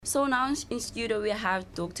So now in studio we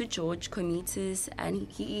have Dr. George Comits, and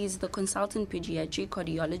he is the consultant pediatric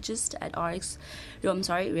cardiologist at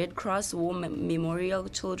Red Cross War Memorial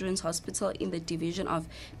Children's Hospital in the Division of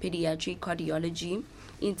Pediatric Cardiology,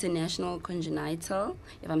 International Congenital,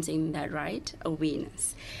 if I'm saying that right,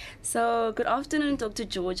 awareness. So good afternoon, Dr.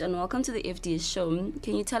 George, and welcome to the FDS show.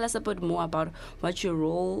 Can you tell us a bit more about what your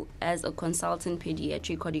role as a consultant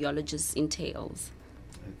pediatric cardiologist entails?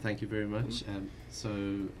 Thank you very much.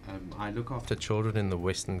 I look after children in the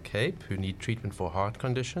Western Cape who need treatment for heart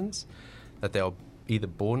conditions that they are either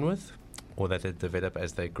born with or that they develop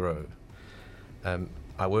as they grow.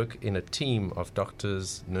 I work in a team of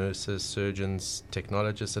doctors, nurses, surgeons,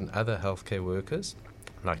 technologists, and other healthcare workers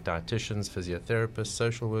like dietitians, physiotherapists,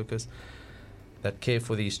 social workers that care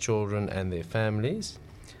for these children and their families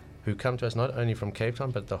who come to us not only from Cape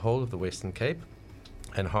Town but the whole of the Western Cape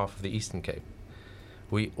and half of the Eastern Cape.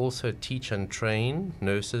 We also teach and train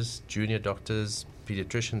nurses, junior doctors,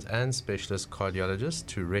 pediatricians, and specialist cardiologists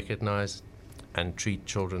to recognize and treat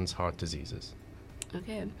children's heart diseases.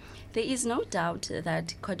 Okay. There is no doubt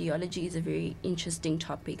that cardiology is a very interesting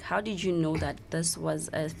topic. How did you know that this was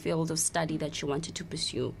a field of study that you wanted to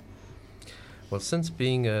pursue? Well, since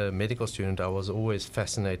being a medical student, I was always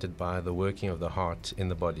fascinated by the working of the heart in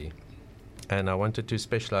the body. And I wanted to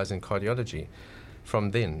specialize in cardiology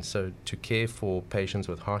from then, so to care for patients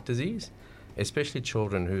with heart disease, especially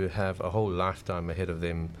children who have a whole lifetime ahead of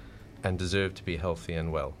them and deserve to be healthy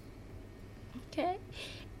and well. Okay,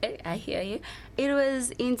 I hear you. It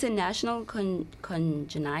was International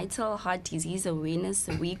Congenital Heart Disease Awareness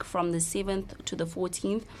Week from the 7th to the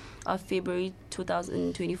 14th of February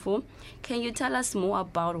 2024. Can you tell us more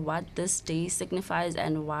about what this day signifies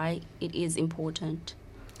and why it is important?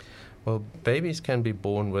 Well, babies can be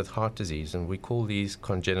born with heart disease, and we call these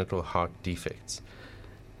congenital heart defects.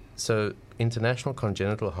 So, International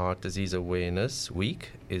Congenital Heart Disease Awareness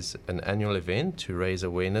Week is an annual event to raise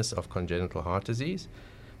awareness of congenital heart disease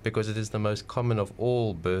because it is the most common of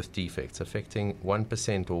all birth defects, affecting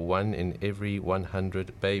 1% or 1 in every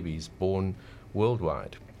 100 babies born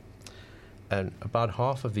worldwide. And about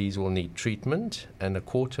half of these will need treatment, and a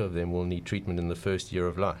quarter of them will need treatment in the first year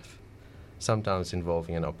of life, sometimes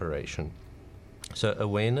involving an operation. So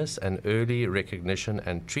awareness and early recognition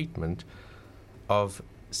and treatment of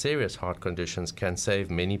serious heart conditions can save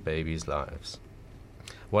many babies' lives.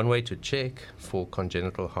 One way to check for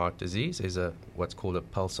congenital heart disease is what's called a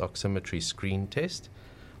pulse oximetry screen test,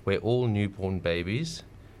 where all newborn babies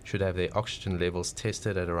should have their oxygen levels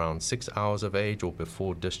tested at around 6 hours of age or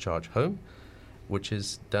before discharge home, which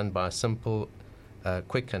is done by a simple,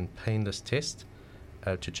 quick and painless test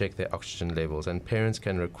to check their oxygen levels, and parents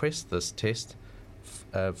can request this test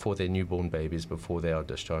for their newborn babies before they are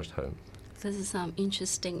discharged home. This is some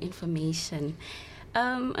interesting information.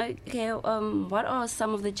 What are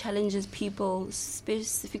some of the challenges people,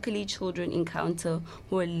 specifically children, encounter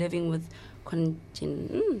who are living with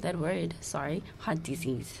heart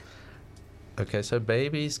disease? Okay, so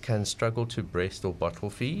babies can struggle to breast or bottle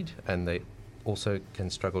feed, and they also can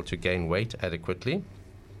struggle to gain weight adequately,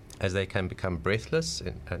 as they can become breathless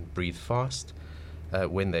and breathe fast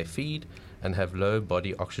when they feed and have low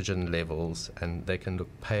body oxygen levels, and they can look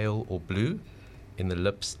pale or blue in the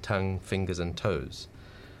lips, tongue, fingers, and toes.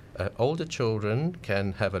 Older children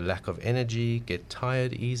can have a lack of energy, get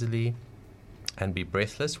tired easily, and be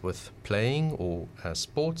breathless with playing or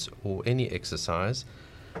sports or any exercise,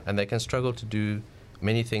 and they can struggle to do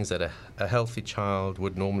many things that a healthy child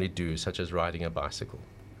would normally do, such as riding a bicycle.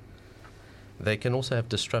 They can also have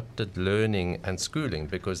disrupted learning and schooling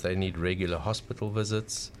because they need regular hospital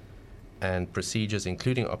visits and procedures,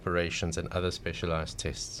 including operations and other specialized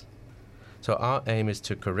tests. So our aim is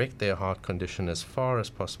to correct their heart condition as far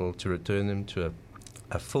as possible to return them to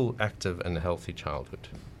a full, active and healthy childhood.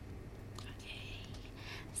 Okay.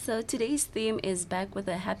 So today's theme is Back with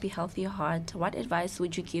a Happy, Healthy Heart. What advice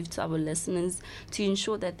would you give to our listeners to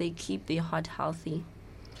ensure that they keep their heart healthy?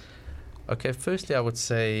 Okay, firstly, I would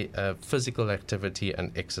say physical activity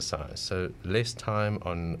and exercise. So less time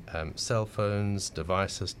on cell phones,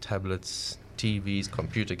 devices, tablets, TVs,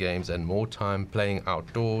 computer games, and more time playing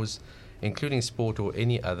outdoors, including sport or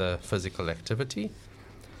any other physical activity.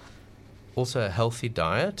 Also a healthy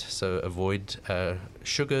diet, so avoid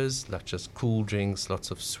sugars, like just cool drinks,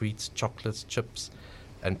 lots of sweets, chocolates, chips,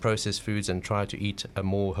 and processed foods, and try to eat a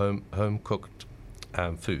more home-cooked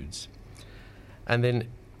foods. And then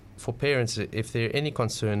for parents, if there are any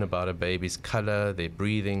concern about a baby's color, their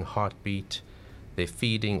breathing, heartbeat, their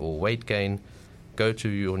feeding or weight gain, go to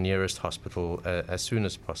your nearest hospital as soon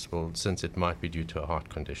as possible, since it might be due to a heart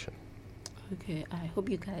condition. Okay, I hope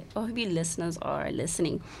you listeners are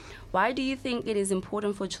listening. Why do you think it is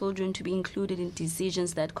important for children to be included in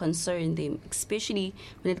decisions that concern them, especially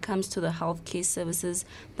when it comes to the healthcare services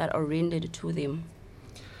that are rendered to them?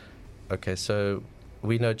 Okay, so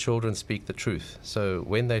we know children speak the truth. So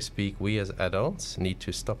when they speak, we as adults need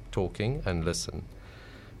to stop talking and listen.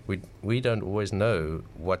 We don't always know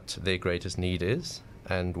what their greatest need is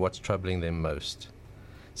and what's troubling them most.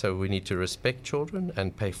 So we need to respect children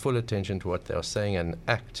and pay full attention to what they are saying and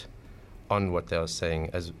act on what they are saying,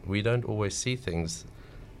 as we don't always see things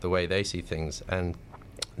the way they see things, and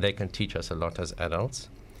they can teach us a lot as adults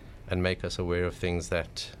and make us aware of things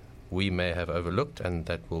that we may have overlooked and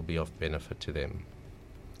that will be of benefit to them.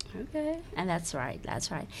 Okay, and that's right.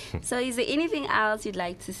 So is there anything else you'd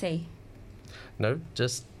like to say? No,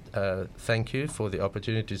 just thank you for the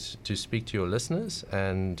opportunity to speak to your listeners,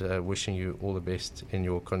 and wishing you all the best in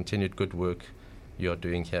your continued good work you're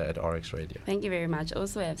doing here at RX Radio. Thank you very much.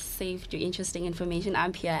 Also, I have saved your interesting information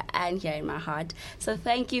up here and here in my heart. So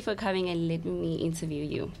thank you for coming and letting me interview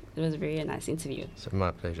you. It was a very nice interview. So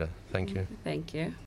my pleasure. Thank you. Thank you.